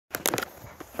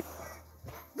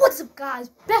What's up, guys?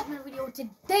 Back in my video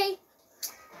today.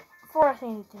 Before I say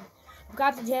anything,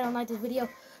 subscribe to the channel, like this video,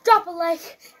 drop a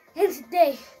like, and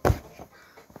today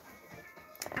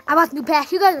I bought a new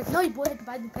pack. You guys know your boy had to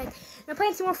buy a new pack. And I'm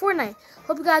playing some more Fortnite.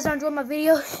 Hope you guys are enjoying my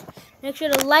videos. Make sure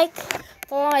to like,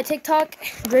 follow my TikTok,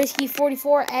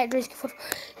 Dreski44 at Dreski44,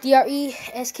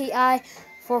 DRESKI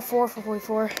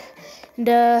 44444. And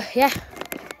yeah.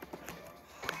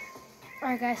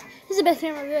 Alright, guys, this is the best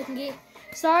camera review I can get.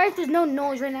 Sorry if there's no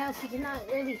noise right now, if you cannot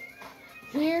really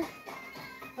hear.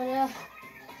 But I'm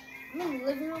in the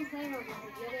living room playing on the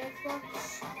other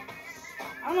Xbox.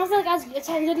 I don't know if it's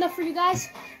good enough for you guys.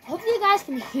 Hopefully you guys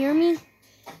can hear me.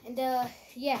 And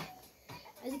yeah,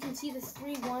 as you can see, there's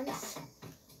 3 ones.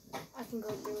 I can go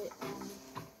through it.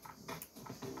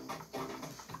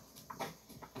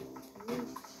 New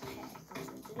pack. I'll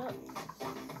switch it up.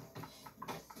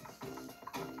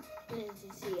 And as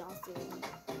you see, all 3 of them.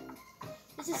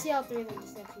 Let's just see all 3 of them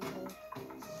just next to each other.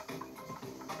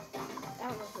 I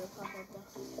don't know if it'll pop up though.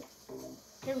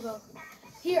 Here we go.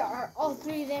 Here are all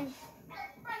 3 of them.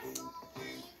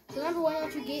 So number 1,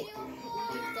 what you get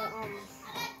the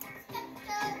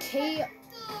K.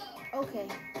 Okay,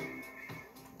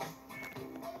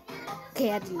 I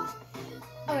had to use.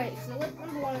 Alright, so what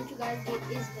number 1 what you guys get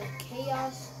is the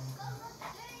Chaos.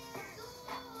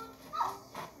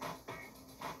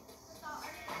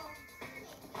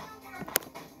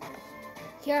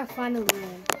 Here I finally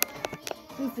win.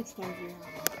 Let me fix the camera now.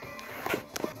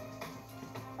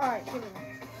 Alright, here we go.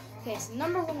 Okay, so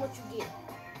number 1 what you get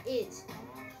is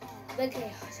the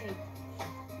Chaos. Hey,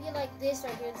 you get like this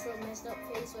right here, this little messed up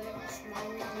face, whatever,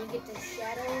 smiling, and you get the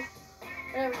shadow,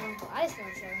 whatever you want to call it. I just call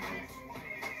it shadow face.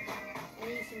 And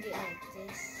then you can get like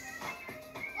this.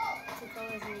 2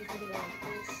 colors, and you can get it like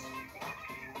this.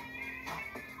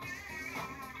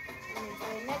 And then for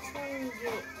the next one, you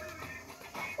get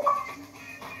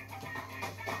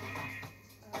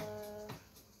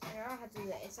I don't have to do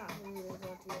that. It's not really going to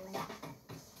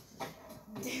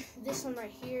this one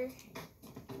right here.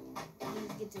 You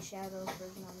get the shadow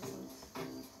version on this one,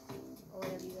 or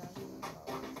whatever you guys want to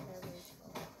call it, whatever it's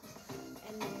called.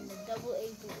 And then the double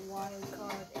agent wild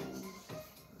card.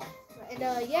 And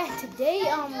yeah, today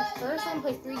first I'm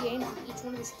gonna play 3 games with each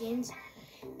one of the skins,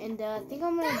 and I think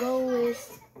I'm gonna go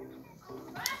with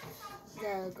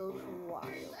the go to wild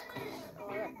card.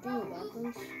 Oh, that thing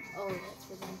backwards. Oh, that's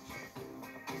for them.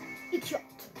 It's shot.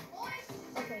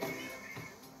 Okay.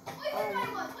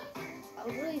 I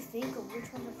would really think of which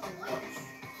ones are for which.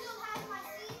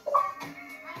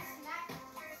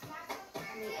 I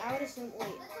mean, I would assume.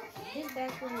 Wait, this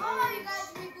background is.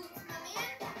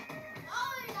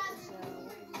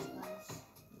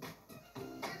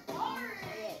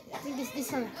 I think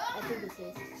this one. I think this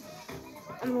is.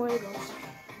 I don't know where it goes.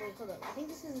 Wait, hold up. I think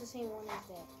this is the same one as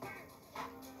that.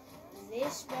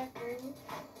 This background.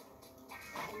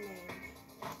 And then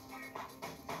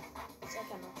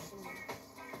second option.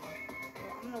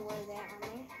 I'm gonna wear that on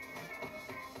there.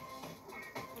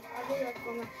 I really like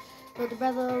going with the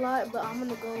brother a lot, but I'm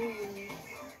gonna go with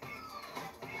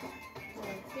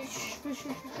fish.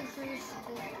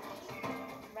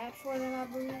 Rap for them, I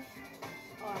believe.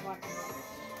 Oh, I bought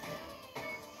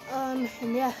them.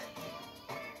 And yeah.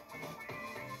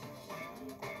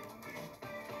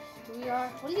 Here we are.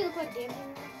 What do you look like,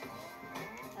 dancing?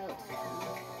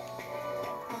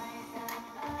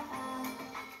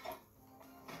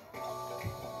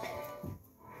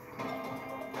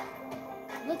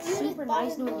 Looks super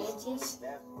nice doing dances.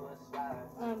 But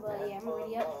yeah, I'm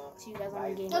ready up. See you guys on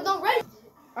the game. No, don't ready.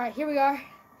 Alright, here we are.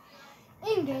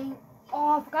 In game.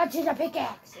 Oh, I forgot to change my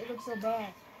pickaxe. It looks so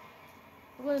bad.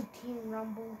 We're going to Team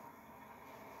Rumble.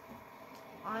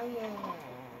 I am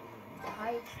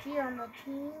highest tier on the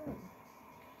team.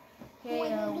 Okay,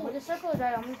 with the circle is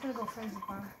right, I'm just gonna go frenzy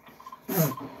farm.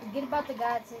 Forget about the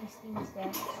guy that's in Steam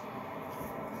stats.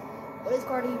 What is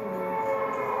card even doing?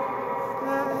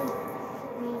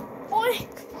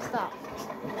 Oink! Stop.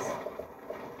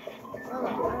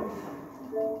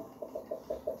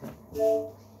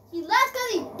 He left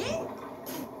because he did.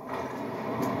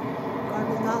 Card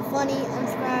is not funny.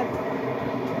 Unsubscribe.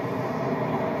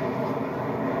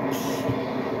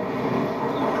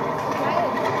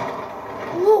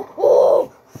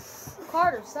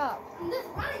 Carter, stop.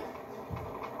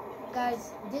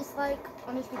 Guys, dislike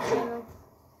on this channel.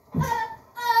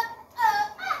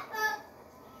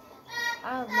 I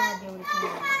have no idea what it's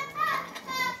doing.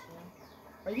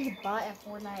 Or he's a bot at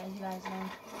Fortnite, as you guys know.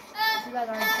 If you guys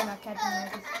aren't not catching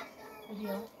this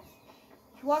video.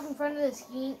 If you walk in front of the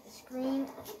screen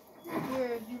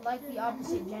here, you like the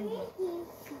opposite gender.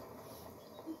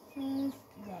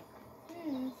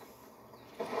 Exactly.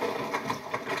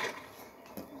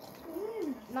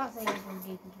 not saying it's from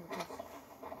gay people, because,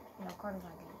 you know, Carter's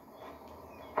not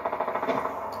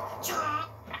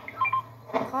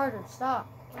gay. Carter, stop.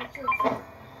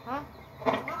 Huh?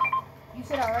 You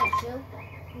said alright, chill?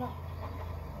 No.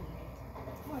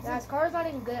 Guys, Carter's not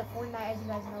even good at Fortnite, as you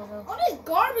guys know, though. All this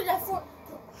garbage at Fort.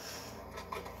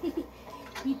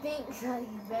 He thinks he's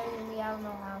better than me. I don't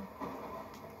know how.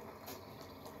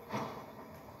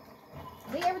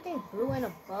 I think everything's blue and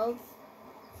above.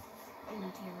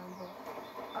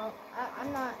 Oh,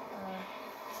 I'm not.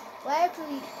 Well,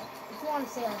 actually, if you want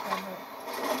to say it like that,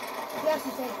 but you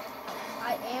actually say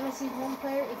I am a season 1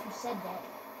 player if you said that.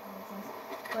 That makes sense.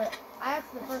 But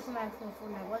the first time I actually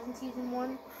played Fortnite was in season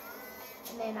 1,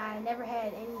 and then I never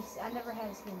had a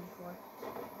skin before.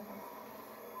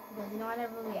 Because, you know, I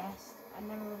never really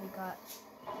got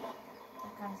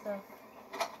that kind of stuff.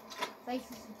 So I used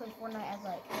to play Fortnite as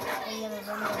like any other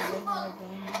regular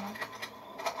game, you know?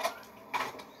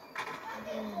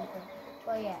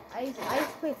 But yeah, I used to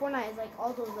play Fortnite as like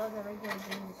all those other regular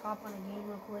games. Just hop on a game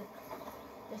real quick,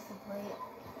 just to play it.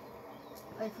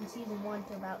 Like from season 1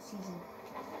 to about season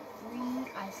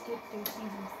 3, I skipped through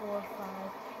season 4, 5,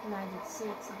 and I did 6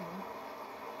 again.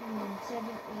 And then 7,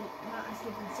 8, I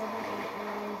skipped through 7, 8,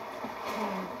 9,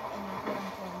 10, and I played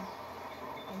on 10.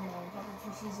 And then chapter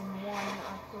 2 season 1,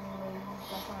 I played,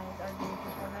 that's when I started doing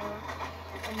Fortnite.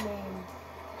 And then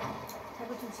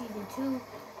chapter 2 season 2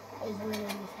 is when it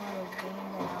was one of those games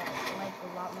that I like a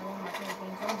lot more than my favorite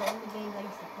games. One of the only games I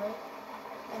used to play.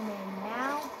 And then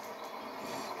now,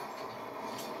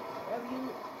 where I'm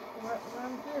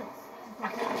here, you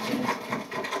can play the game.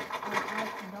 I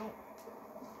actually don't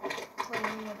play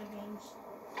any other games.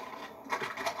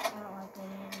 I don't like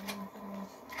playing any other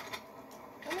games.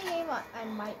 The only game I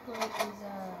might play is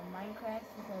Minecraft,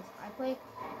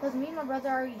 because me and my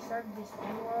brother already started this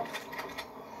new world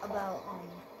about,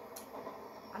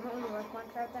 I don't really like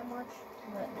Minecraft that much,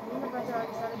 but me and my brother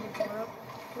already started this world.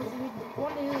 We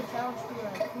wanted to do the challenge to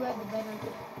like who had the better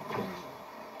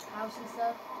house and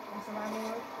stuff in survival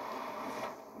mode.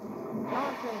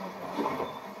 Not creative though.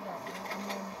 I forgot that. And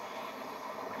then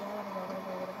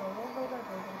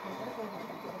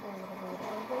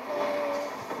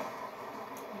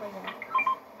but yeah.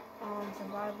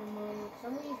 Survival mode.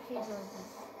 Some of these kids are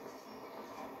just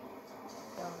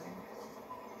dumb.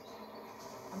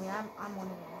 I mean, I'm one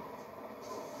of them.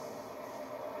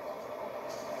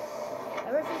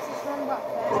 Ever since the storm got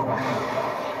faster,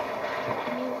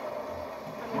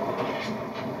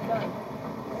 done.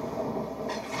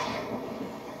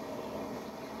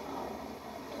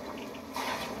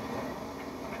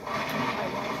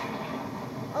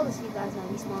 I'll just see you guys now,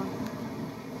 respawn.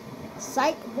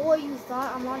 Psych, boy, you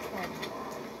thought I'm launch pad.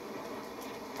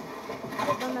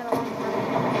 I've done that a long time ago.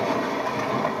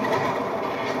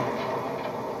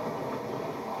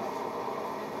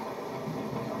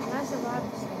 Can I survive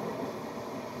this thing?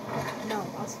 No,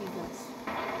 I'll see you guys.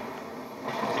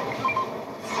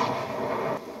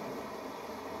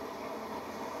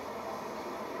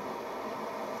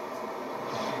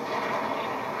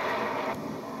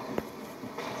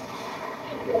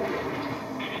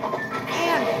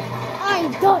 And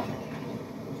I'm done.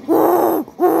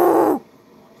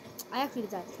 I actually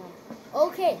did that this one.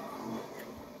 Okay.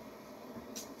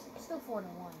 It's still 4-1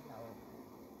 though.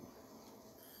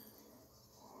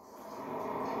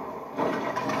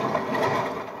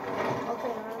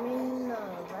 Okay, I'm in the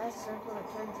last circle. It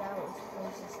turns out it's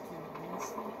closest to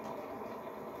Mason.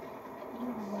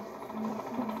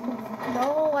 No,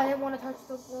 I didn't want to touch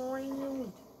the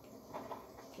ground.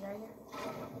 Get out of here.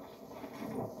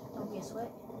 Don't be a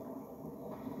sweat.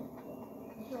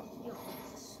 Yo,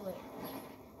 sweat.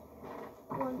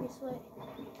 I want to be a sweat.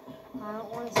 I don't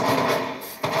want to see I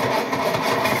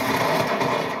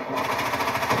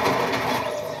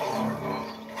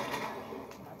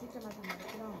think there might be another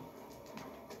kid on.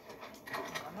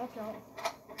 I'm okay.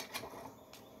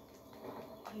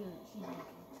 He's looking.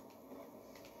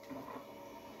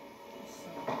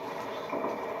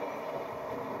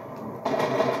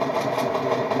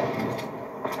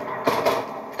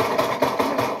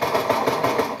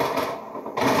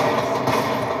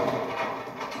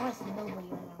 Honestly, nobody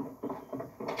right now.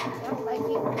 I don't like it.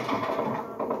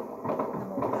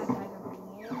 No, I tiger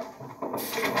again.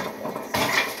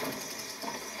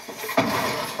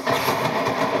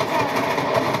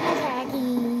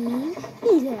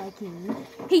 He's hacking.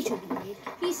 He should be dead.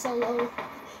 He's so low.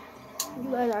 You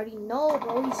guys already know,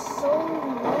 bro. He's so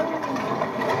low.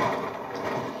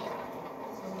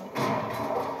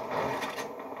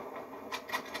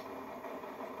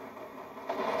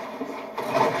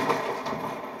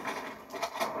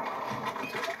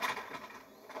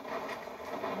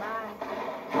 Bye.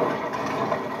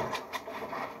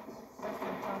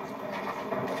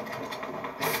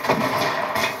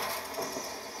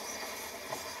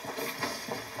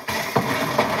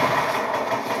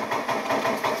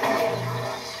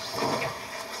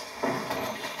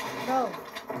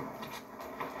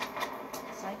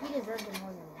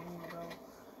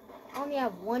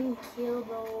 1 kill,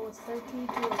 bro. It's 13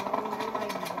 to 11. We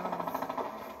might be done.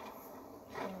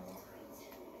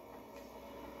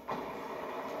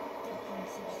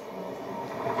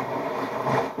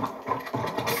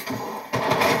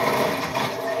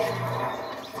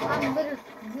 I'm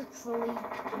literally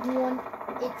 1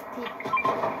 HP.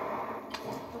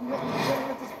 Don't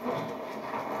let this work.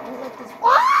 Don't let this.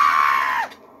 Ah!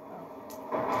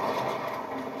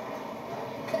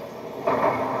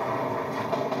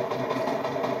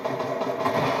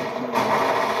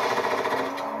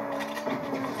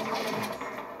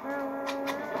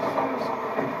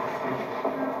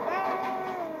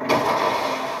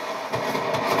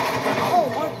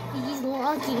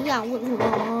 Yeah,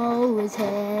 low is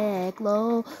heck,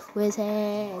 low is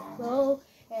heck, low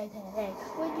is heck.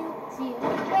 When you see it,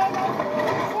 when I low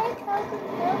is heck, how can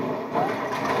you help?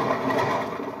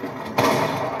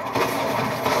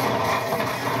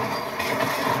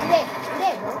 I'm dead,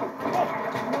 bro. I'm dead.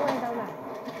 No way, don't lie.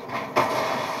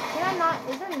 Can I not?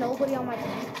 Is there nobody on my team?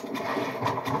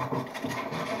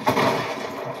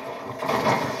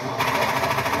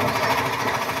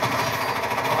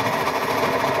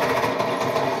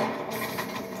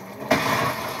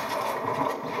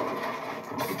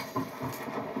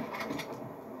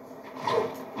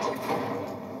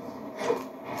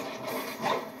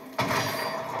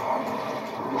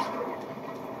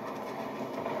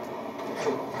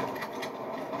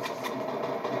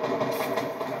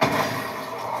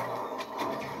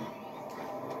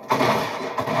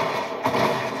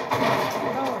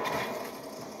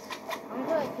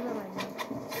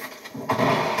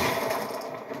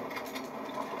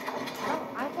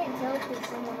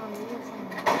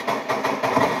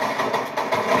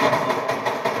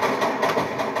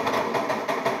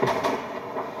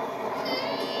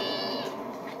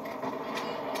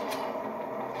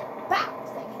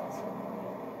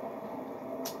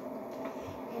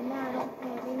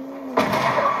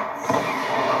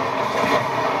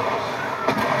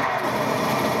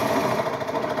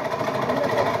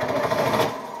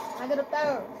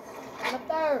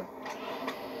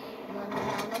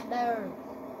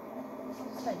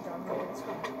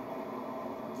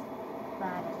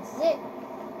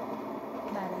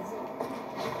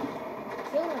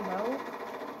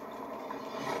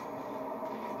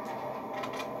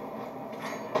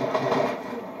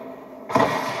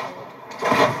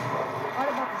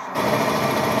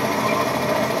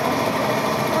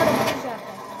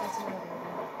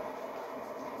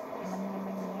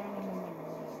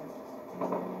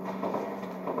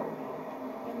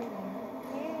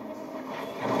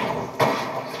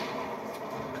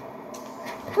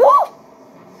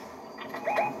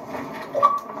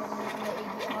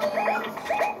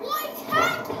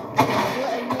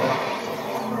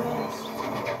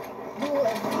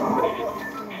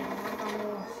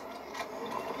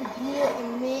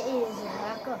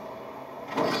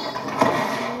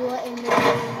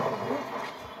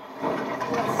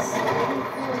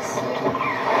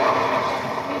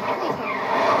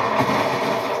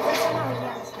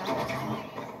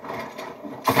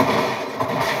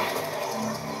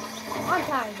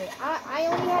 I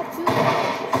only have 2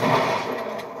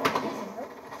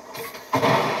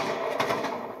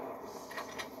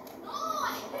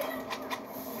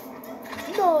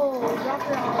 No, drop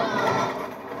her off.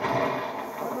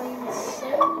 Am I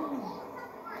insane?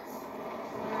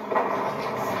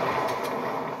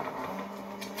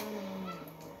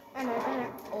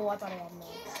 Oh, I thought I had notes.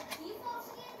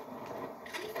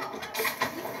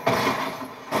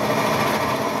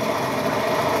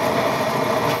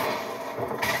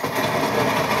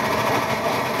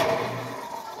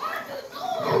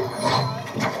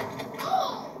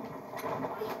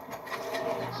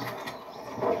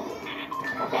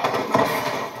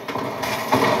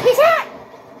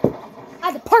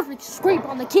 Perfect scrape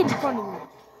on the kid in front of me.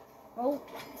 Oh,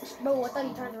 no, I thought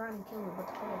he turned around and killed me, but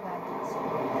the other guy did. So.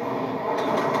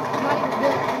 I'm not even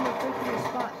built in the freaking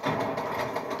spot.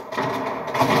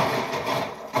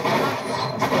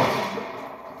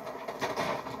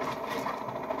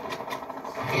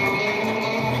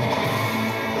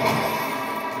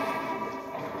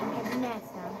 I'm heavy mats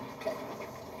now.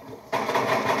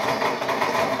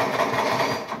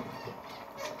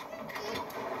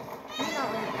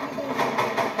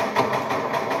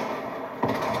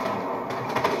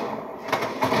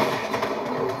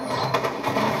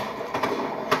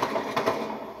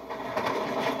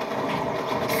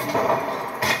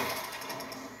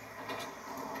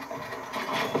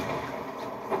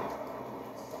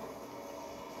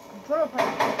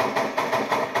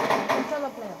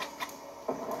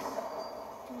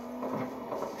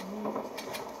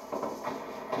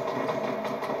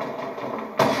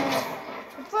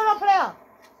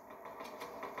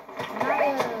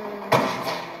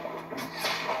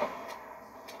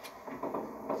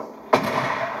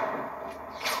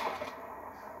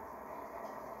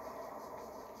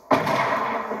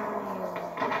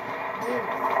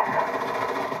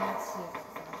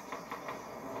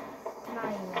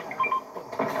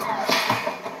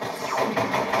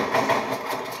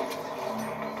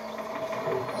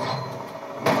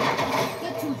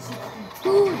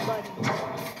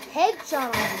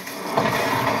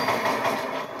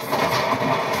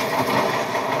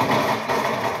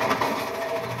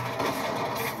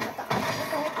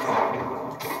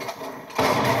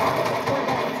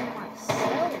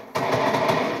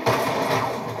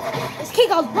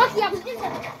 I was lucky I was in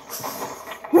there.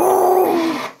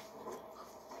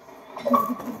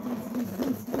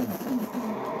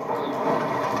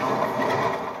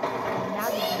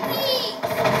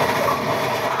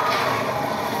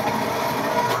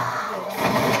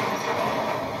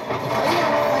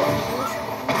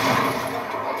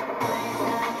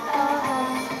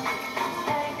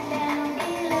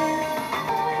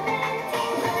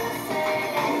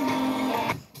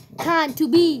 Time to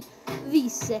be the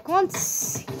second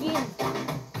skin.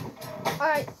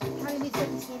 Alright, time to be the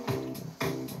second skin.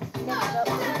 Next up,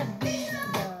 we're gonna be the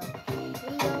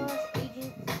Chaos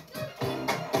Agent.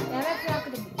 Yeah, I'm actually not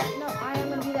gonna be. No, I am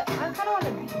gonna be the. I kind of want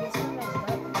to be this one next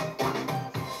up,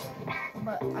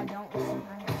 but I don't.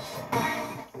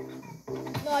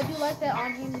 No, I do like that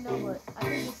on him, you know, but I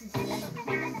think this is him.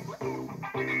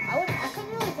 I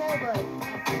couldn't really tell, but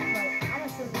I'm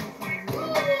assuming it's gonna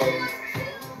be.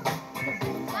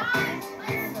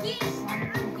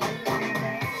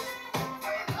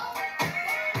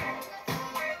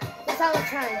 I was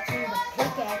trying to change the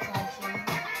pickaxe actually.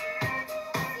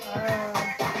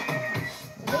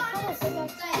 They call it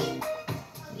pickaxe?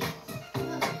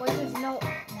 But there's no,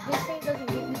 this thing doesn't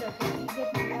give you the pickaxe,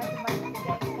 you have to buy the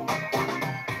pickaxe back.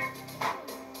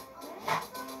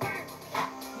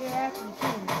 You're actually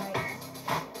kidding, right?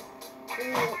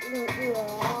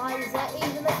 Why is that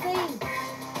even a thing?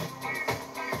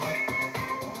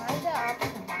 Why is that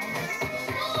option to buy this?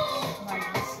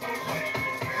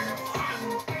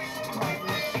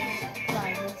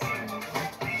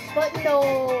 But no,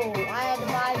 I had to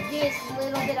buy this.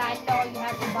 Little did I know you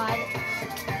have to buy it.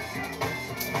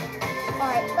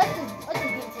 Alright, let's just get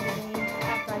to the game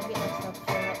after I get my stuff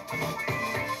set up.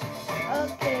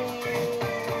 Okay.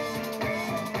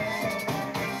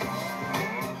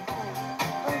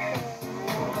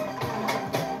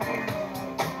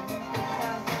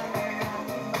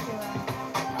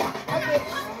 Okay,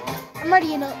 I'm ready,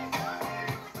 you know.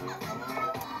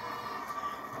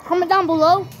 Comment down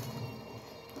below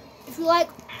if you like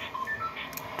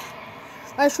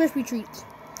Rice Krispie treats.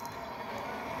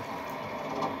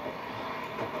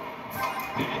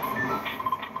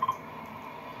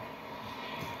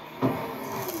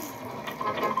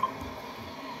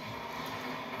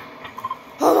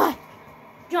 Oh my!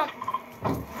 Jump!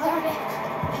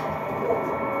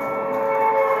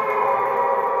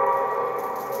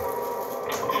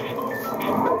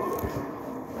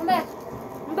 I'm back.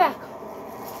 I'm back.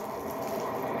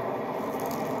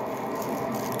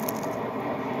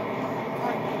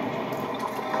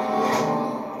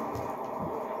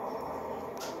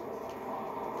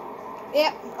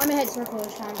 Yeah, I'm ahead circle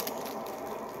this time.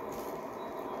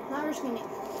 Not risking it.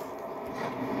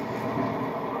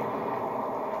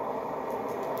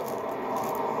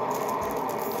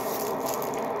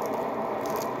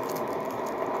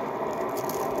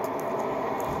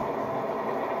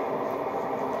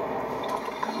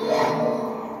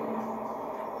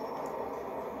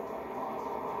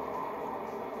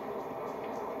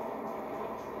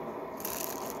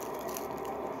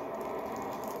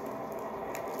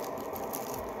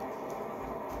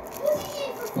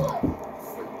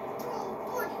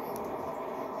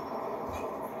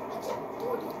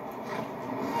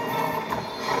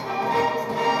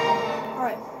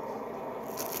 Alright.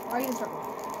 Are you in circle?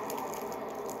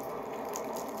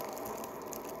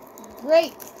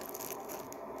 Great.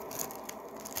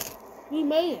 We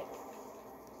made it.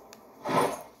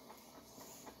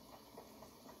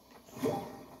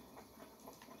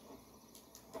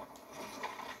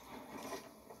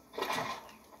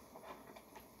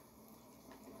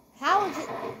 How is it?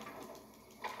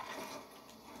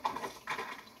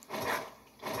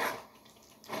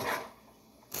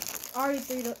 Already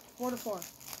 4 to 4.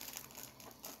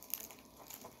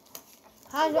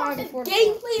 How's it already 4 to 4?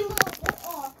 Gameplay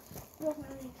mode.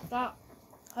 Stop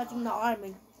touching the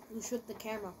ottoman. You shook the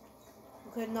camera.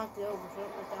 You could have knocked it over, so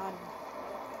don't touch the ottoman.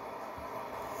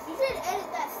 You should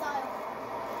edit that style.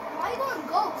 Why are you going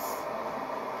ghost?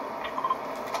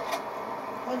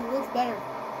 Because it looks better.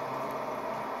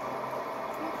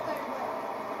 Looks better,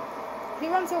 but He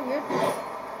runs so weird.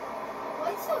 why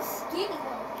is he so skinny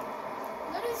though?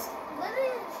 Literally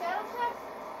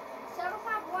Shadow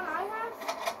Pack one I have.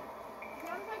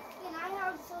 Shadow Pack skin I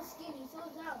have is so skinny. So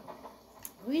is that one.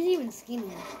 Who's even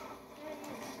skinny?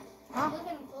 Huh? Look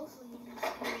at him closely. He's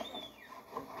skinny.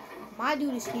 My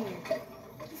dude is skinny.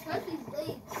 Especially his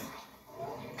legs.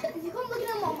 If you come look at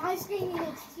him on my screen,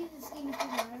 he's the skinny thing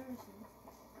I've ever seen.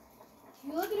 If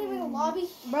you look at him in the lobby,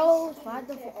 Bro, I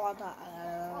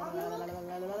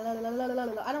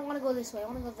don't want to go this way. I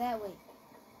want to go that way.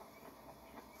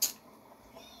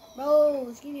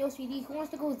 Bro, skinny OCD. Who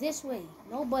wants to go this way?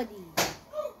 Nobody.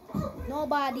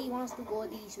 Nobody wants to go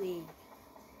this way.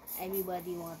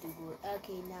 Everybody wants to go.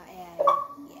 Okay, now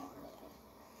yeah.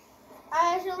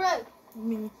 I should road.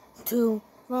 Me, 2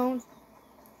 rounds.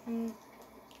 Bam,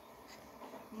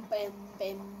 bam,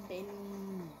 bam. Bam,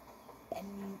 bam,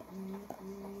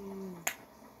 bam.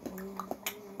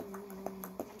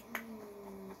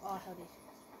 Oh, hell this.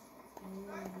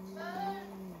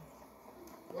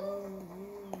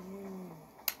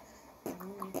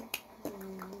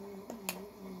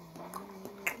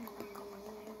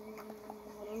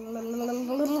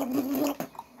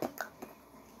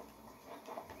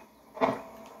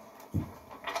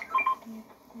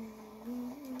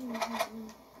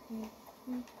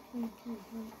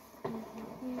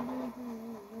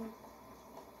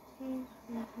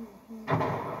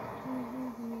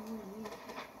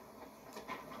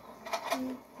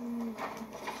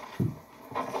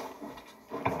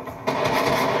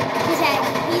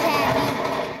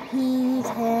 He's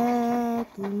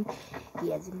happy. He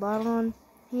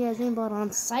hasn't bought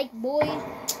on. Psych, boy.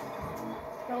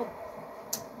 Bro.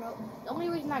 The only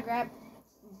reason I grabbed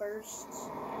bursts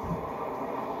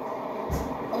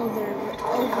overrated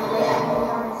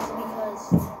ARs is because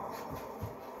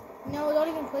don't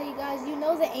even play, you guys. You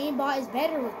know the aimbot is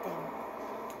better with them.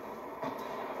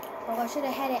 Bro, I should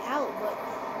have had it out, but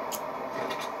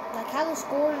like how the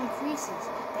score increases.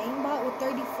 The aimbot with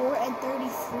 34 and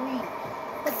 33.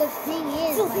 But the thing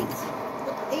is, like,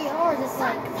 with ARs, it's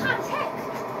like, Hot as heck.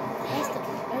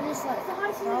 they're just like, The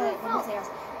hardest bro, thing like, in the let me say ARs.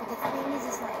 But the thing is,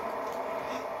 it's like,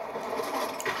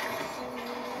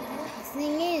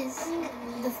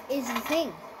 the thing.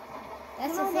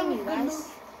 That's the thing, you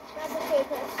guys. That's okay,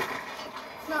 Chris.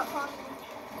 It's not popping.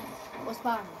 What's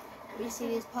popping? We see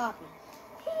this popping.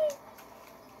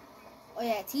 Oh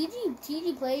yeah,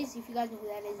 TG Plays, if you guys know who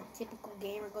that is, typical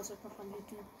gamer, go search him on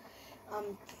YouTube.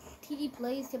 TG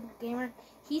Plays, typical gamer.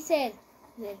 He said,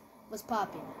 what's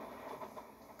popping?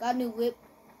 Got a new whip.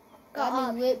 Got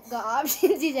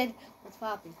options. He said, what's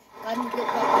popping? Got a new whip,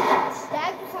 got options.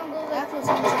 That song goes That's like, what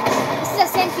someone said. This is a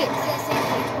same kid.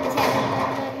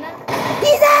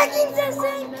 He's acting the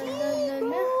same kid,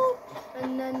 bro.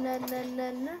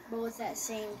 But what's that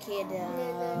same kid?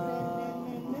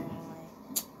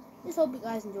 Just hope you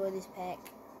guys enjoy this pack.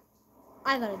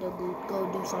 I gotta go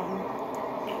do something.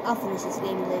 I'll finish this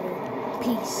game later.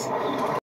 Peace.